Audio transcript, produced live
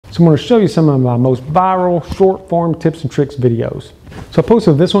So I'm going to show you some of my most viral short form tips and tricks videos. So I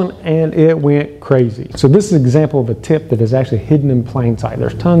posted this one and it went crazy. So this is an example of a tip that is actually hidden in plain sight.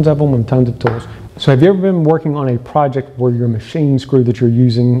 There's tons of them and tons of tools. So have you ever been working on a project where your machine screw that you're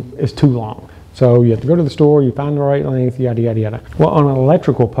using is too long? So you have to go to the store, you find the right length, yada, yada, yada. Well, on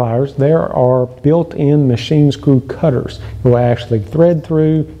electrical pliers, there are built-in machine screw cutters. You'll actually thread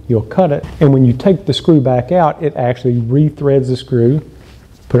through, you'll cut it, and when you take the screw back out, it actually rethreads the screw,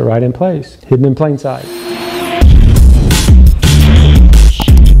 put it right in place, hidden in plain sight.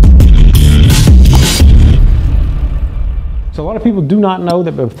 So a lot of people do not know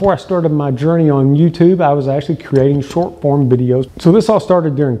that before I started my journey on YouTube, I was actually creating short form videos. So this all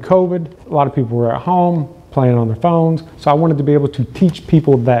started during COVID. A lot of people were at home playing on their phones. So I wanted to be able to teach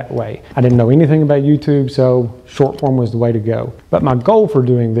people that way. I didn't know anything about YouTube, so short form was the way to go. But my goal for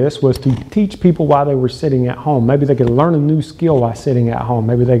doing this was to teach people while they were sitting at home. Maybe they could learn a new skill while sitting at home.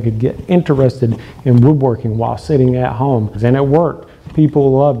 Maybe they could get interested in woodworking while sitting at home. And it worked.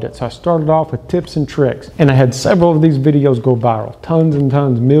 People loved it. So I started off with tips and tricks, and I had several of these videos go viral. Tons and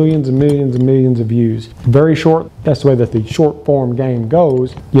tons, millions and millions and millions of views. Very short. That's the way that the short form game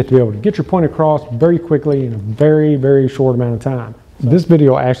goes. You have to be able to get your point across very quickly in a very, very short amount of time. This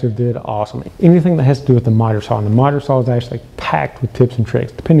video actually did awesome. Anything that has to do with the miter saw, and the miter saw is actually packed with tips and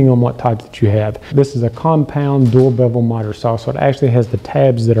tricks depending on what type that you have. This is a compound dual bevel miter saw, so it actually has the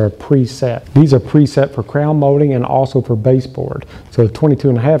tabs that are preset. These are preset for crown molding and also for baseboard. So the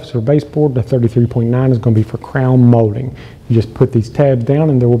 22.5 is for baseboard, the 33.9 is going to be for crown molding. You just put these tabs down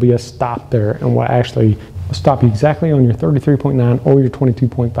and there will be a stop there, and will actually stop you exactly on your 33.9 or your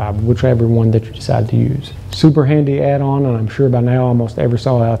 22.5, whichever one that you decide to use. Super handy add-on, and I'm sure by now almost every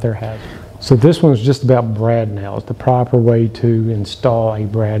saw out there has it. So this one's just about brad nails, the proper way to install a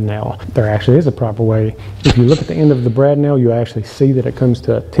brad nail. There actually is a proper way. If you look at the end of the brad nail, you actually see that it comes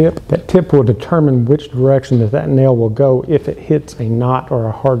to a tip. That tip will determine which direction that nail will go if it hits a knot or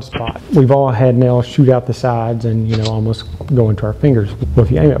a hard spot. We've all had nails shoot out the sides and, you know, almost go into our fingers. Well,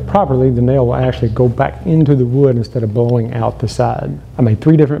 if you aim it properly, the nail will actually go back into the wood instead of blowing out the side. I made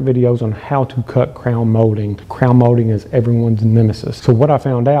 3 different videos on how to cut crown molding. Crown molding is everyone's nemesis. So what I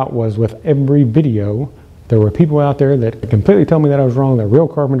found out was with every video, there were people out there that completely told me that I was wrong, that real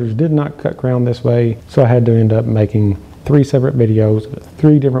carpenters did not cut crown this way. So I had to end up making 3 separate videos with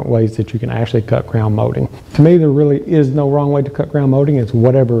 3 different ways that you can actually cut crown molding. To me, there really is no wrong way to cut crown molding. It's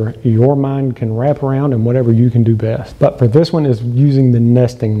whatever your mind can wrap around and whatever you can do best. But for this one is using the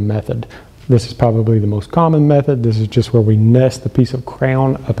nesting method. This is probably the most common method. This is just where we nest the piece of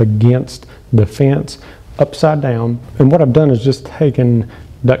crown up against the fence upside down. And what I've done is just taken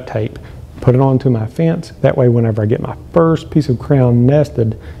duct tape, put it onto my fence. That way, whenever I get my first piece of crown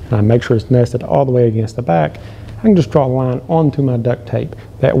nested, and I make sure it's nested all the way against the back, I can just draw a line onto my duct tape.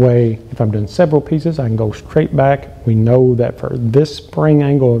 That way, if I'm doing several pieces, I can go straight back. We know that for this spring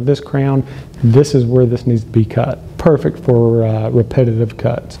angle of this crown, this is where this needs to be cut. Perfect for repetitive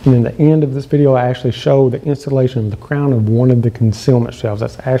cuts. And in the end of this video, I actually show the installation of the crown of one of the concealment shelves.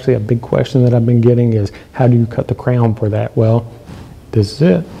 That's actually a big question that I've been getting is, how do you cut the crown for that? Well, this is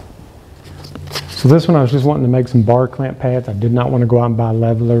it. So this one, I was just wanting to make some bar clamp pads. I did not want to go out and buy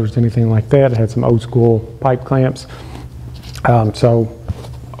levelers, anything like that. I had some old school pipe clamps. So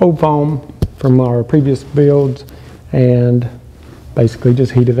old foam from our previous builds, and basically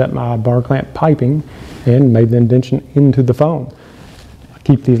just heated up my bar clamp piping and made the indentation into the foam. I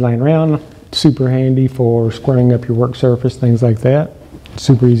keep these laying around, super handy for squaring up your work surface, things like that.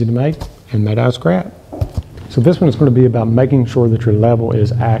 Super easy to make and made out of scrap. So this one is going to be about making sure that your level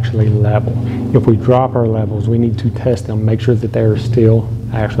is actually level. If we drop our levels, we need to test them, make sure that they're still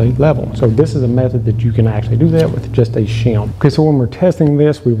actually level. So this is a method that you can actually do that with just a shim. Okay, so when we're testing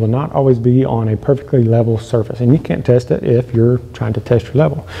this, we will not always be on a perfectly level surface, and you can't test it if you're trying to test your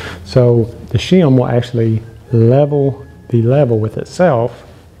level. So the shim will actually level the level with itself.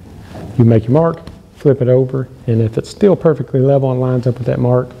 You make your mark, flip it over, and if it's still perfectly level and lines up with that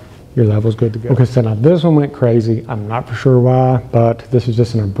mark, your level's good to go. Okay, so now this one went crazy. I'm not for sure why, but this is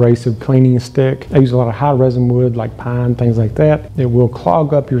just an abrasive cleaning stick. I use a lot of high resin wood like pine, things like that. It will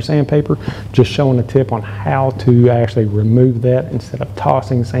clog up your sandpaper. Just showing a tip on how to actually remove that instead of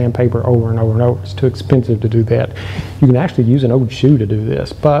tossing sandpaper over and over and over. It's too expensive to do that. You can actually use an old shoe to do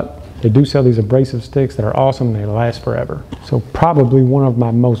this, but they do sell these abrasive sticks that are awesome and they last forever. So probably one of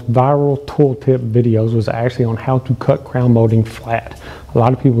my most viral tool tip videos was actually on how to cut crown molding flat. A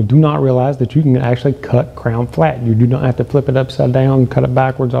lot of people do not realize that you can actually cut crown flat. You do not have to flip it upside down, cut it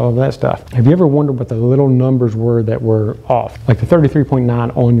backwards, all of that stuff. Have you ever wondered what the little numbers were that were off? Like the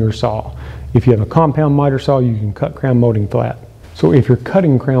 33.9 on your saw. If you have a compound miter saw, you can cut crown molding flat. So if you're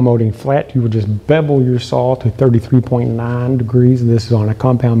cutting crown molding flat, you would just bevel your saw to 33.9 degrees. This is on a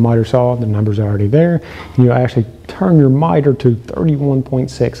compound miter saw. The numbers are already there. And you'll actually turn your miter to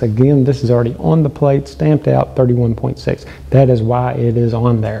 31.6. Again, this is already on the plate, stamped out 31.6. That is why it is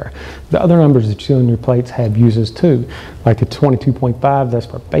on there. The other numbers that you see on your plates have uses too, like the 22.5, that's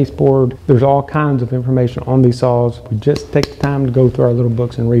for baseboard. There's all kinds of information on these saws. We just take the time to go through our little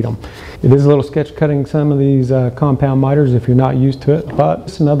books and read them. It is a little sketch cutting some of these compound miters if you're not used to it, but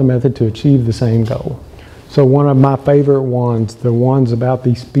it's another method to achieve the same goal. So one of my favorite ones, the ones about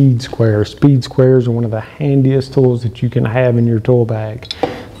the speed squares. Speed squares are one of the handiest tools that you can have in your tool bag.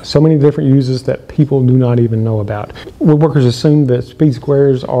 So many different uses that people do not even know about. Woodworkers assume that speed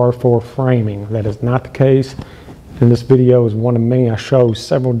squares are for framing. That is not the case. And this video is one of many. I show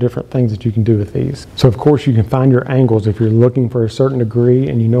several different things that you can do with these. So of course you can find your angles if you're looking for a certain degree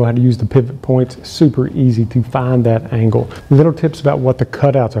and you know how to use the pivot points. It's super easy to find that angle. Little tips about what the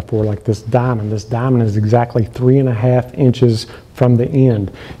cutouts are for, like this diamond. This diamond is exactly 3.5 inches from the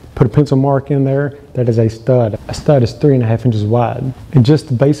end. Put a pencil mark in there, that is a stud. A stud is 3.5 inches wide. And just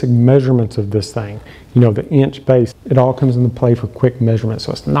the basic measurements of this thing, you know, the inch base, it all comes into play for quick measurements.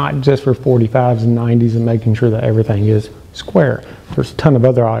 So it's not just for 45s and 90s and making sure that everything is square. There's a ton of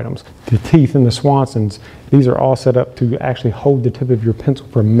other items. The teeth and the Swansons, these are all set up to actually hold the tip of your pencil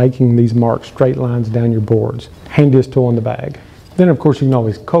for making these marks, straight lines down your boards. Handiest tool in the bag. Then of course you can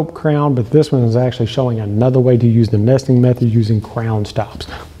always cope crown, but this one is actually showing another way to use the nesting method using crown stops.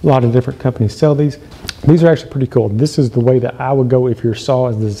 A lot of different companies sell these. These are actually pretty cool. This is the way that I would go if your saw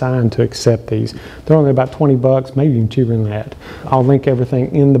is designed to accept these. They're only about 20 bucks, maybe even cheaper than that. I'll link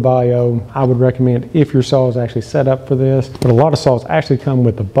everything in the bio. I would recommend if your saw is actually set up for this, but a lot of saws actually come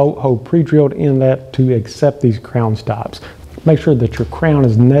with a bolt hole pre-drilled in that to accept these crown stops. Make sure that your crown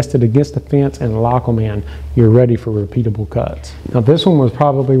is nested against the fence and lock them in. You're ready for repeatable cuts. Now this one was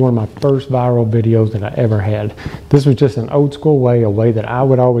probably one of my first viral videos that I ever had. This was just an old school way, a way that I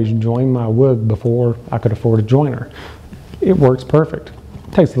would always join my wood before I could afford a joiner. It works perfect.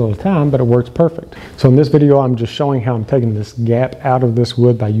 It takes a little time, but it works perfect. So in this video, I'm just showing how I'm taking this gap out of this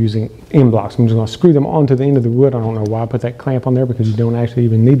wood by using end blocks. I'm just gonna screw them onto the end of the wood. I don't know why I put that clamp on there because you don't actually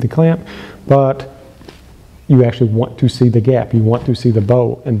even need the clamp, but you actually want to see the gap, you want to see the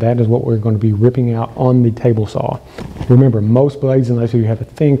bow, and that is what we're going to be ripping out on the table saw. Remember, most blades, unless you have a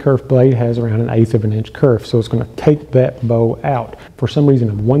thin kerf blade, has around 1/8 of an inch kerf, so it's going to take that bow out. For some reason,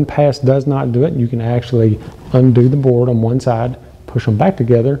 if one pass does not do it, you can actually undo the board on one side, push them back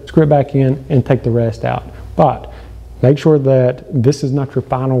together, screw it back in, and take the rest out. But make sure that this is not your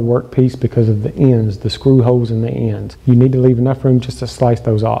final work piece because of the ends, the screw holes in the ends. You need to leave enough room just to slice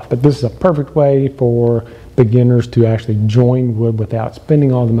those off. But this is a perfect way for beginners to actually join wood without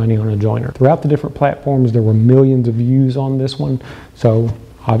spending all the money on a joiner. Throughout the different platforms, there were millions of views on this one, so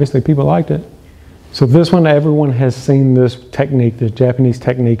obviously people liked it. So this one, everyone has seen this technique, the Japanese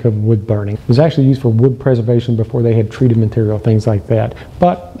technique of wood burning. It was actually used for wood preservation before they had treated material, things like that.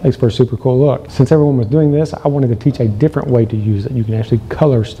 But makes for a super cool look. Since everyone was doing this, I wanted to teach a different way to use it. You can actually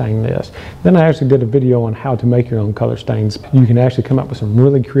color stain this. Then I actually did a video on how to make your own color stains. You can actually come up with some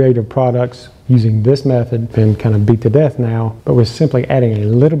really creative products using this method. Been kind of beat to death now, but with simply adding a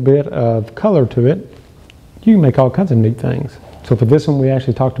little bit of color to it, you can make all kinds of neat things. So for this one, we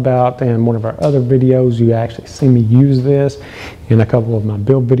actually talked about in one of our other videos. You actually see me use this in a couple of my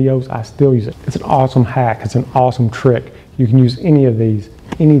build videos. I still use it. It's an awesome hack. It's an awesome trick. You can use any of these,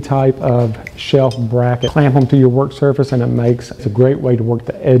 any type of shelf bracket, clamp them to your work surface, and it's a great way to work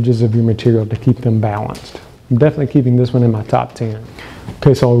the edges of your material to keep them balanced. I'm definitely keeping this one in my top 10.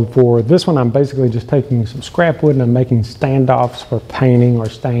 Okay, so for this one, I'm basically just taking some scrap wood and I'm making standoffs for painting or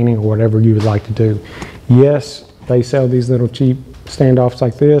staining or whatever you would like to do. Yes, they sell these little cheap standoffs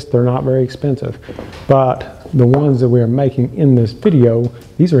like this. They're not very expensive, but the ones that we're making in this video,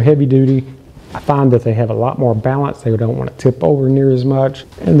 these are heavy duty. I find that they have a lot more balance. They don't want to tip over near as much,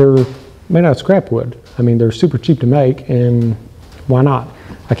 and they're made out of scrap wood. I mean, they're super cheap to make, and why not?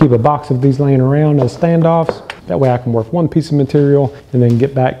 I keep a box of these laying around as standoffs. That way I can work one piece of material and then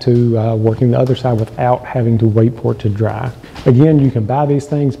get back to working the other side without having to wait for it to dry. Again, you can buy these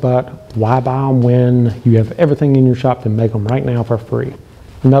things, but why buy them when you have everything in your shop to make them right now for free?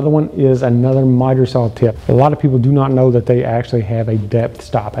 Another one is another miter saw tip. A lot of people do not know that they actually have a depth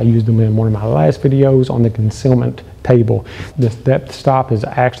stop. I used them in one of my last videos on the concealment table. This depth stop is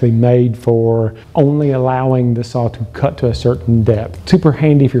actually made for only allowing the saw to cut to a certain depth. Super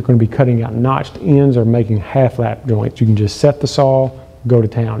handy if you're going to be cutting out notched ends or making half lap joints. You can just set the saw, go to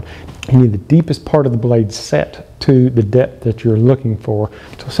town. You need the deepest part of the blade set to the depth that you're looking for.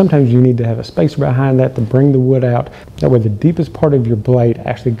 So sometimes you need to have a spacer behind that to bring the wood out. That way the deepest part of your blade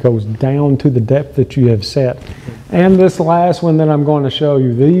actually goes down to the depth that you have set. And this last one that I'm going to show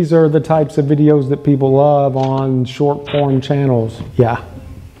you, these are the types of videos that people love on short form channels. Yeah.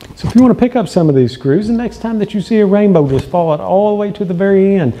 So if you want to pick up some of these screws, the next time that you see a rainbow, just follow it all the way to the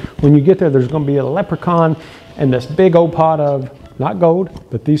very end. When you get there, there's going to be a leprechaun and this big old pot of, not gold,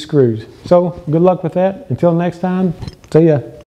 but these screws. So good luck with that. Until next time, see ya.